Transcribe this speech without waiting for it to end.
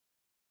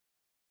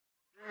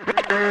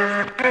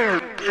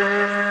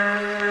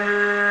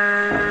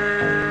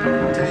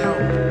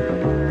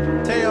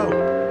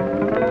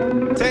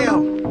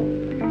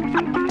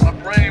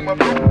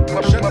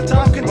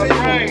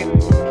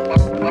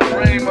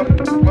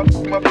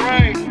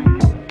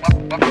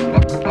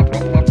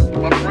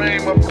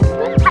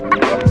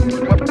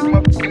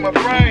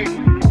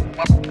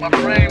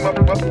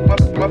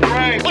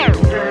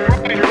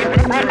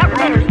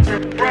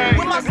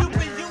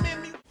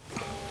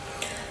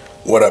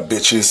What up,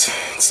 bitches?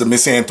 It's the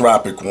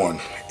misanthropic one,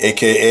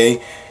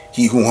 aka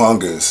He Who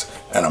Hungers,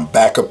 and I'm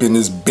back up in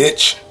this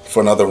bitch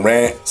for another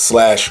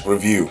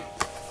rant/review.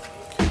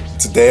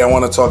 Today I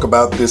want to talk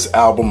about this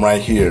album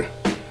right here,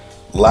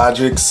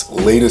 Logic's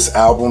latest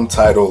album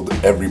titled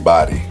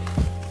Everybody.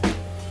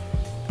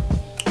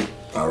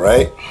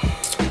 Alright.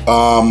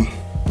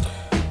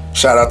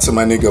 Shout out to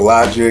my nigga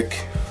Logic.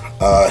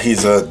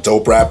 He's a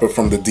dope rapper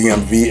from the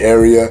DMV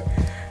area.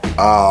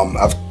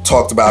 I've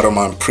talked about him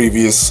on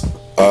previous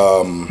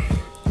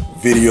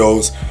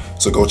videos,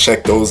 so go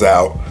check those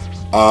out.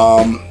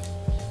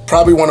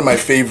 Probably one of my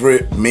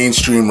favorite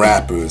mainstream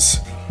rappers.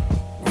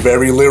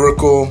 Very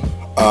lyrical,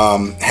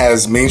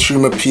 has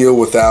mainstream appeal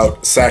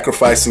without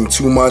sacrificing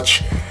too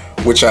much,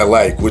 which I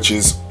like, which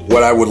is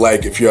what I would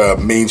like if you're a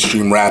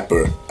mainstream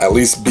rapper. At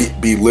least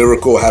be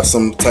lyrical, have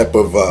some type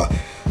of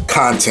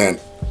content,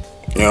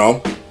 you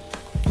know,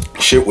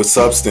 shit with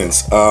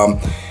substance.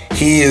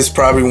 He is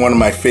probably one of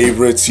my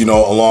favorites, you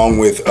know, along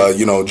with,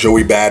 you know,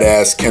 Joey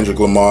Badass, Kendrick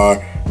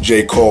Lamar,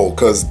 J. Cole,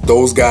 because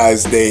those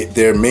guys,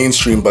 they're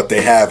mainstream, but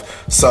they have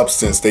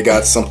substance. They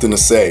got something to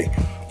say,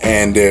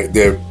 and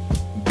their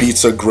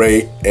beats are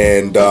great,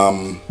 and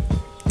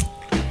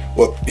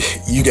well,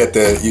 you get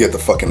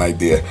the fucking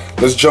idea.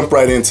 Let's jump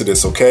right into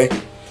this, okay?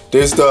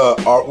 There's the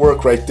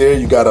artwork right there.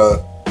 You got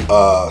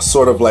a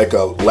sort of like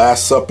a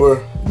Last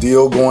Supper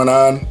deal going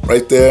on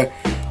right there.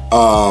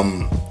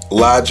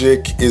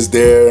 Logic is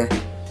there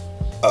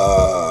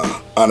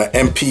on an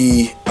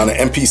MPC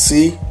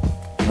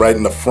right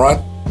in the front,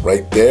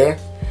 right there,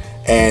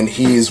 and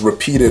he's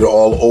repeated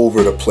all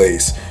over the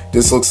place.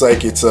 This looks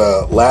like it's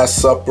a Last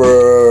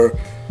Supper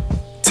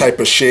type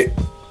of shit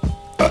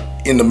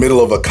in the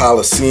middle of a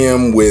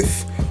coliseum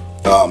with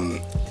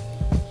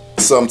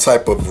some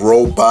type of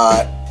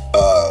robot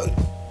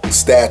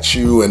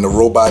statue, and the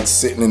robot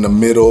sitting in the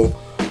middle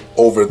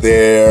over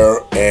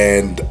there,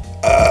 and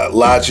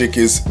Logic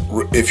is,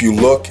 if you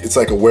look, it's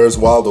like a Where's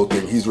Waldo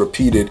thing. He's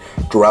repeated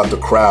throughout the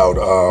crowd.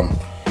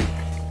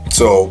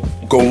 So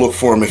go look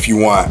for him if you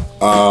want.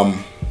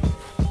 On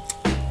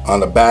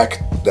the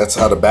back, that's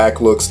how the back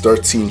looks.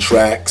 13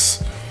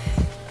 tracks.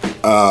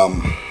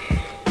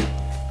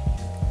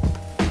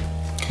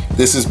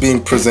 This is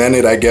being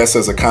presented, I guess,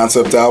 as a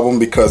concept album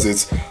because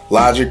it's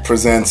Logic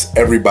Presents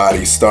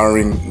Everybody,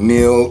 starring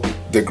Neil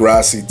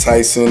deGrasse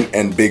Tyson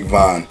and Big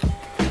Von.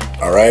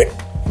 All right.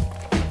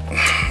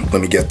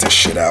 Let me get this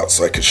shit out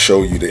so I can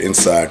show you the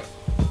inside.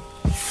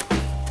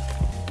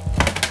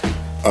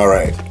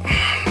 Alright.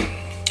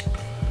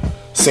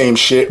 Same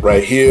shit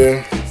right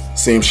here.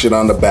 Same shit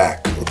on the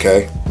back,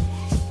 okay?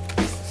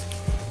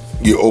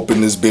 You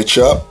open this bitch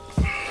up,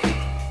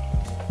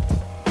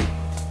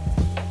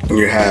 and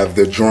you have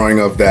the drawing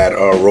of that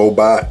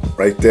robot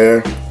right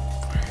there.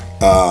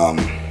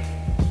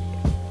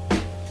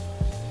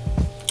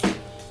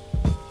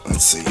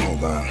 Let's see,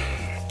 hold on.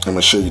 I'm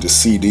gonna show you the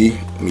CD.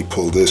 Let me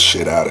pull this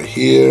shit out of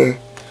here.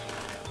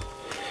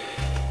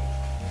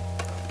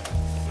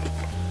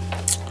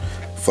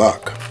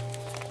 Fuck.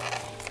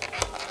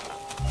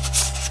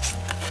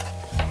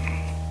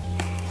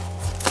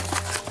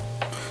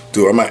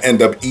 Dude, I might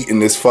end up eating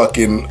this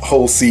fucking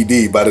whole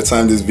CD by the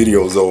time this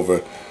video is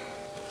over.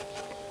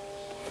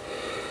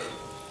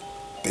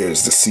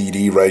 There's the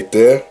CD right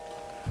there.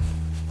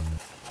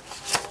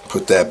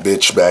 Put that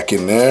bitch back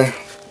in there.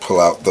 Pull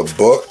out the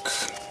book.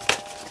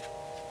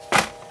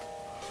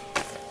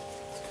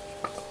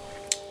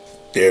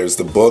 There's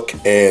the book,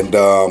 and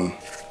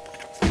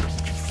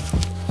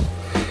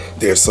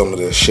there's some of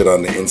the shit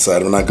on the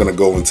inside. I'm not gonna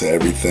go into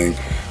everything,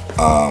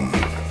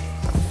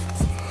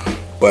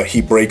 but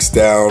he breaks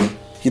down.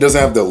 He doesn't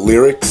have the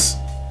lyrics,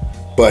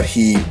 but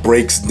he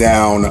breaks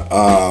down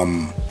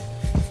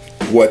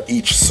what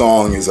each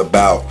song is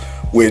about,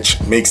 which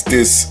makes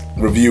this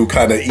review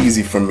kind of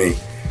easy for me.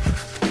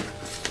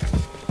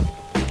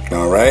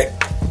 All right,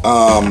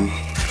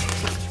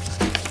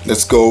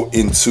 let's go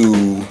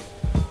into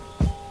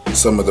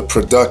some of the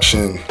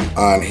production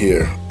on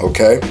here,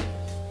 okay?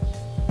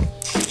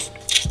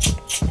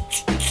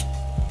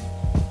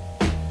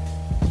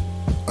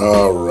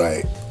 All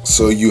right,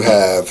 so you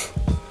have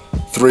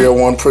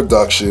 301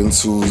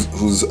 Productions,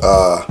 who's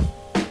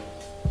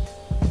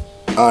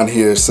on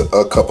here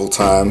a couple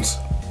times.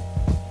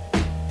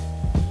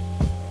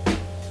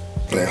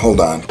 Okay,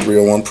 hold on,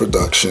 301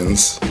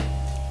 Productions.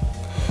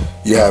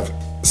 You have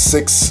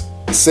six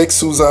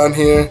who's on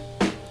here.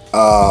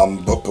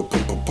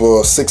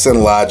 6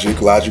 and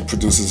Logic. Logic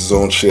produces his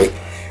own shit.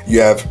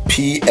 You have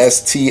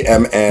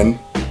PSTMN.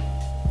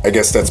 I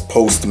guess that's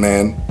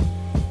Postman.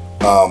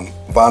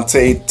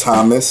 Vontae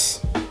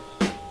Thomas.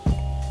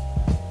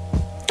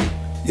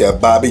 You have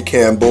Bobby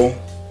Campbell.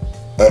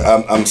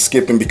 I'm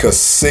skipping because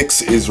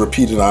 6 is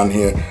repeated on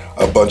here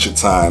a bunch of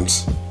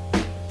times.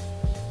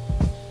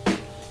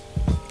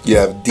 You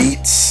have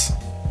Deets.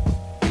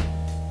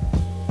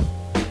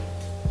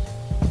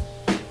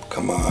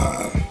 Come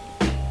on.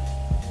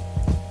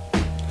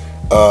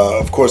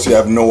 Of course, you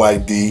have No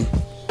ID.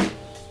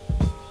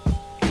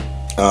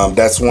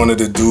 That's one of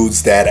the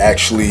dudes that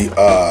actually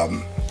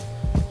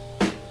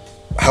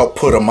helped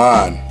put him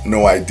on,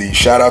 No ID.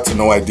 Shout out to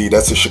No ID.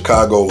 That's a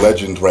Chicago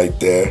legend right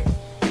there.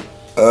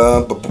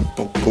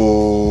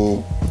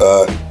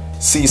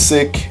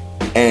 Seasick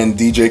and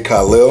DJ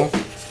Khalil.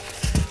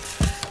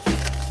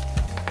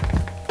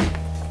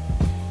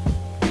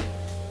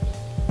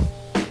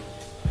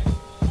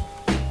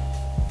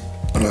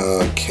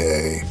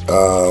 Okay.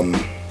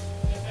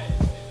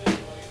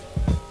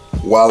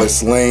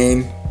 Wallace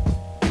Lane.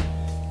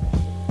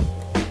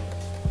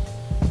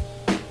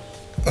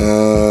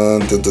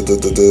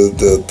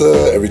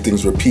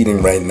 Everything's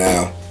repeating right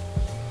now.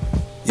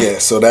 Yeah,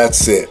 so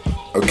that's it.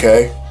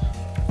 Okay.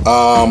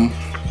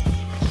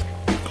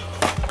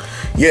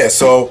 Yeah,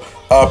 so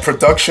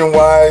production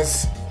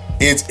wise,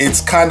 it's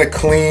kind of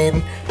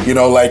clean, you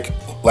know, like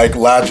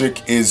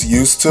Logic is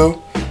used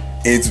to.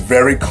 It's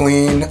very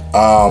clean,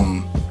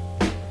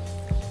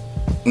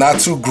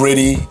 not too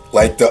gritty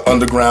like the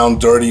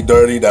underground dirty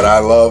that I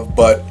love,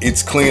 but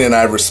it's clean and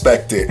I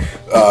respect it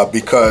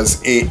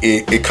because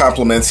it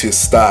complements his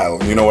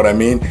style, you know what I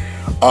mean?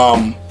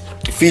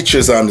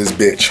 Features on this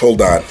bitch,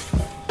 hold on.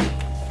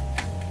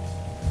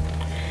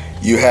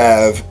 You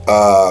have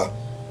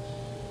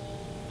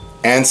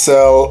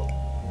Ansel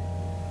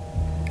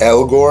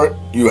Elgort.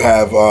 You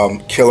have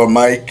Killer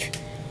Mike.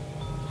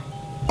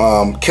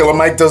 Killer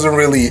Mike doesn't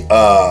really,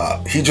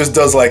 he just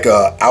does like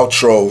a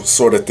outro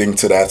sort of thing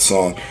to that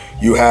song.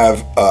 You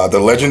have the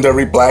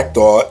legendary Black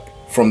Dot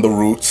from The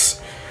Roots.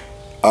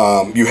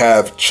 You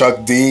have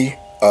Chuck D,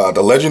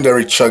 the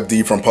legendary Chuck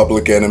D from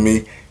Public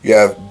Enemy. You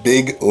have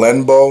Big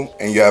Lenbo,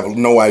 and you have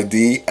No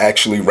ID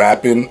actually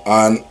rapping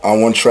on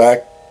one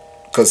track,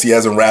 because he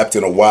hasn't rapped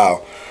in a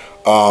while.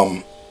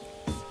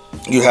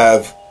 You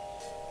have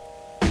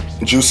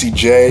Juicy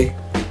J,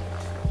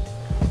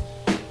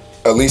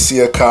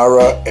 Alicia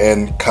Cara,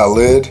 and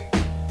Khalid.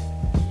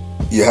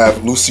 You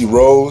have Lucy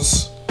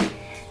Rose,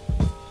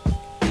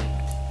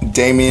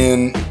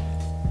 Damian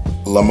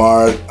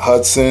Lamar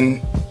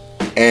Hudson,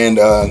 and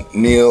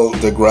Neil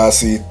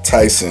deGrasse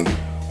Tyson,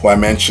 who I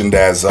mentioned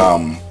as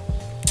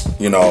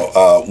you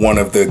know, one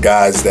of the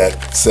guys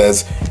that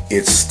says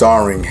it's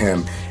starring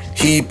him.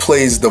 He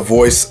plays the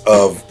voice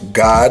of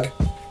God,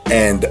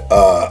 and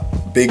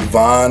Big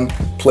Von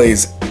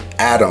plays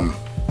Atom,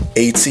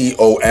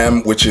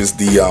 ATOM, which is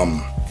the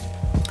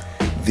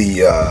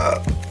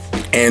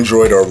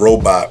android or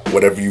robot,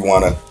 whatever you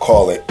want to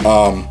call it.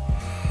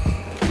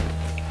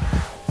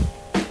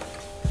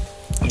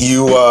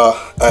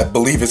 I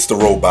believe it's the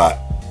robot,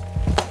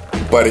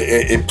 but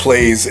it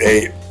plays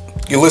a.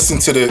 You listen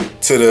to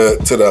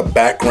the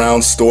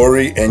background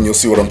story, and you'll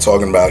see what I'm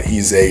talking about.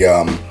 He's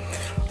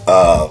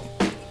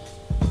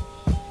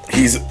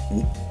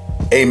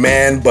a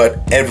man, but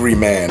every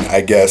man,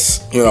 I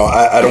guess. You know,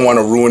 I don't want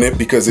to ruin it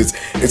because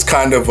it's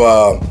kind of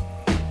a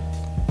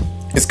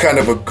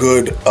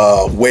good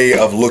way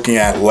of looking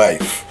at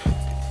life.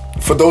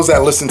 For those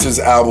that listen to this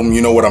album,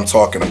 you know what I'm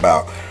talking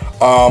about.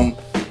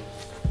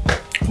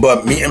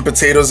 But meat and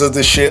potatoes of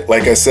this shit,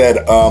 like I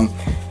said,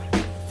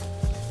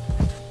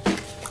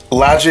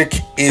 Logic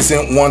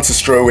isn't one to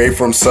stray away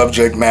from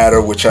subject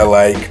matter, which I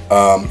like.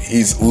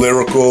 He's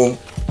lyrical,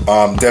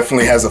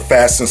 definitely has a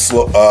fast and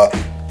slow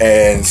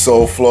and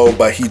soul flow,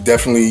 but he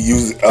definitely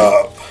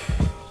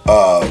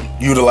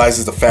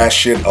utilizes the fast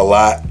shit a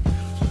lot.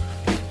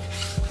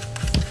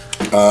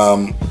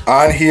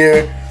 On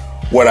here,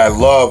 what I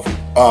love,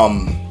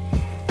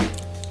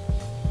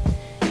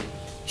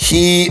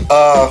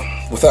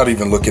 without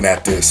even looking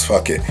at this,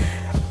 fuck it.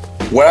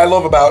 What I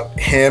love about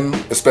him,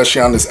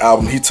 especially on this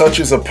album, he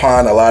touches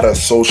upon a lot of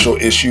social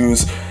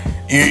issues.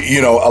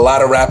 You know, a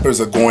lot of rappers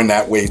are going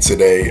that way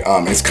today.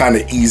 It's kind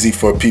of easy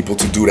for people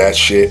to do that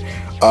shit.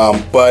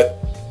 But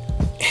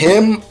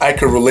him, I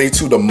could relate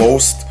to the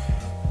most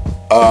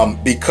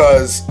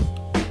because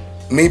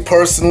me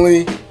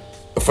personally,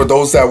 for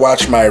those that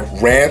watch my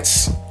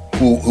rants,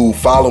 who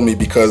follow me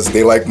because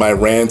they like my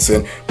rants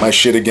and my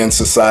shit against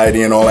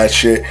society and all that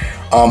shit,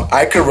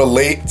 I could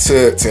relate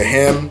to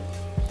him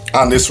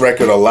on this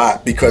record a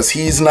lot because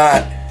he's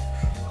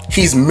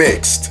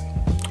mixed,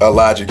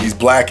 Logic. He's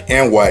black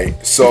and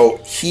white, so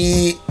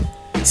he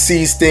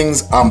sees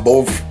things on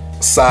both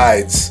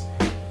sides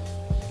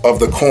of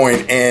the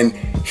coin, and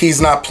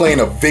he's not playing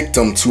a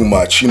victim too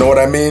much, you know what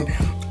I mean?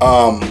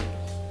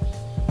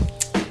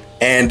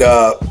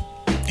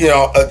 You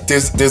know,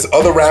 there's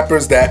other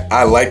rappers that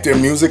I like their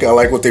music, I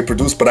like what they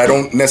produce, but I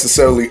don't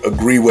necessarily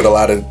agree with a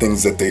lot of the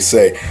things that they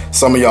say.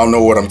 Some of y'all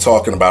know what I'm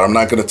talking about. I'm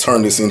not going to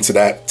turn this into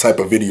that type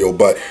of video,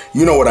 but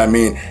you know what I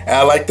mean. And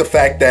I like the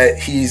fact that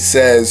he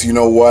says, you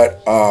know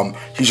what,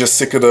 he's just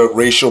sick of the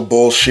racial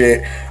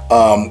bullshit,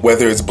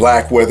 whether it's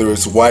black, whether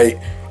it's white.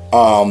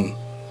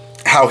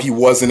 how he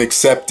wasn't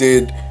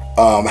accepted,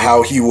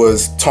 how he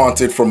was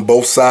taunted from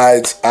both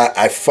sides.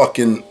 I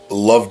fucking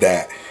love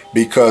that,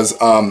 because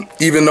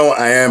even though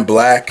I am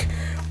black,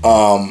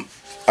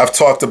 I've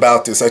talked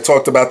about this. I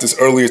talked about this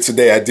earlier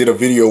today. I did a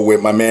video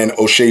with my man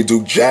O'Shea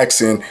Duke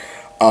Jackson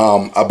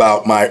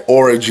about my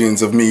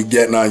origins of me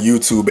getting on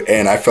YouTube,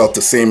 and I felt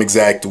the same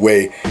exact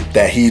way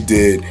that he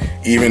did,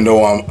 even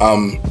though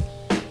I'm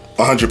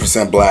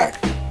 100%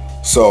 black.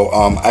 So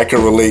I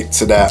can relate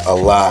to that a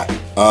lot.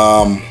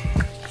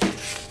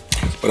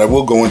 But I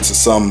will go into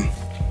some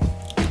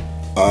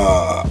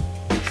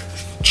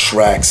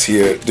tracks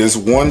here. There's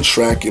one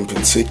track in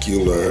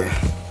particular.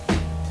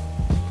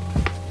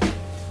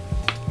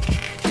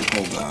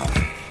 Hold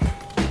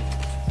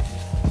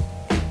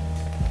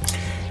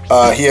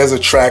on. He has a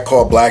track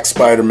called Black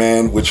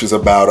Spider-Man, which is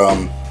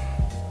about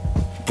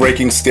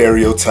breaking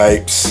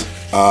stereotypes.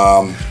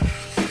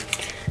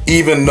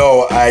 Even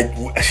though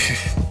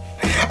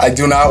I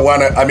do not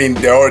want to, I mean,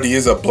 there already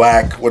is a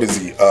black, what is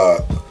he?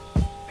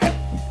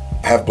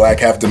 Half black,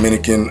 half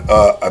Dominican.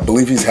 I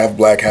believe he's half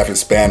black, half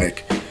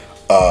Hispanic.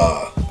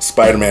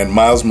 Spider-Man,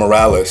 Miles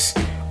Morales.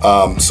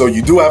 So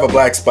you do have a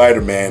black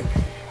Spider-Man.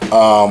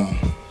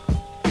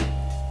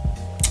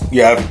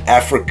 You have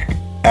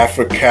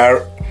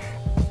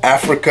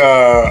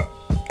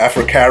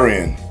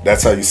Africarian.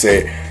 That's how you say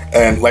it.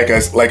 And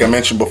like I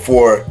mentioned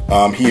before,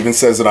 he even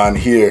says it on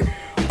here.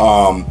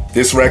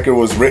 This record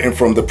was written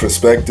from the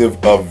perspective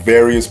of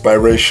various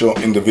biracial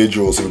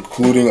individuals,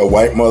 including a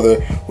white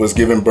mother who was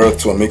giving birth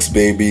to a mixed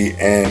baby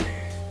and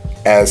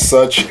as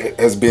such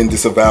has been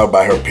disavowed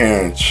by her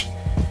parents.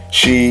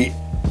 She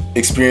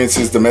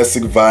experiences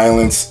domestic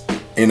violence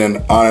in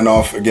an on and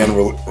off again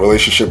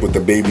relationship with the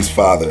baby's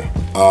father.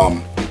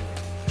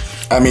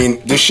 I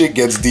mean, this shit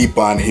gets deep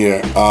on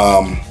here.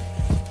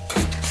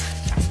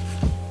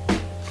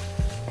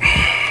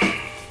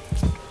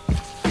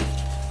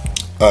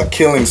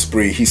 Killing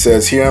Spree. He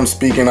says, here I'm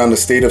speaking on the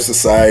state of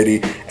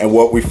society and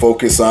what we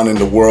focus on in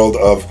the world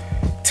of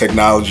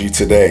technology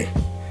today.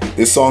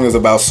 This song is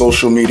about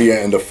social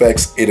media and the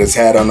effects it has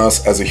had on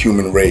us as a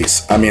human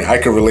race. I mean, I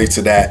can relate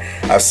to that.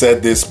 I've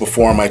said this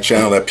before on my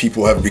channel that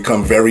people have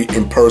become very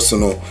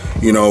impersonal.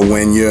 You know,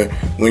 when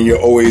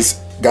you're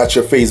always got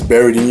your face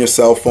buried in your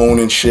cell phone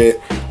and shit.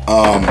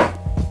 Yeah,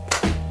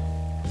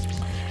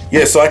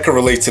 so I can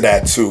relate to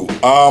that too.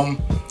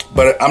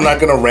 But I'm not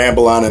gonna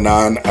ramble on and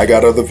on. I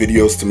got other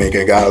videos to make.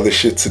 I got other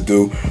shit to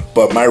do.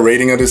 But my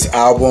rating of this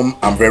album,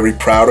 I'm very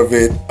proud of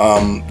it.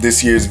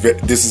 This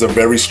is a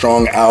very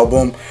strong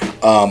album.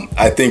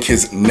 I think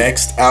his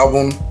next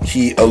album,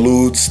 he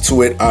alludes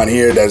to it on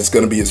here that it's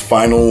gonna be his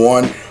final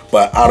one.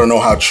 But I don't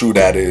know how true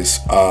that is.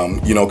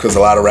 You know, because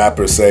a lot of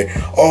rappers say,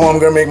 "Oh, I'm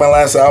gonna make my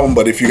last album,"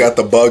 but if you got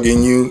the bug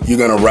in you, you're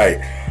gonna write.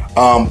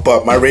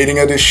 But my rating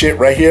of this shit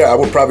right here, I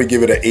would probably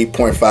give it an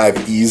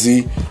 8.5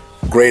 easy.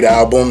 Great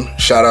album.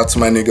 Shout out to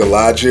my nigga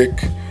Logic.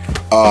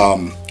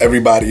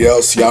 Everybody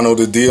else, y'all know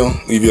the deal.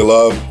 Leave your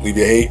love, leave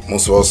your hate.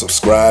 Most of all,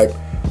 subscribe,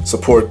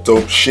 support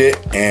dope shit,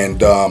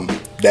 and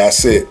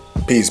that's it.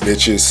 Peace,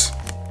 bitches.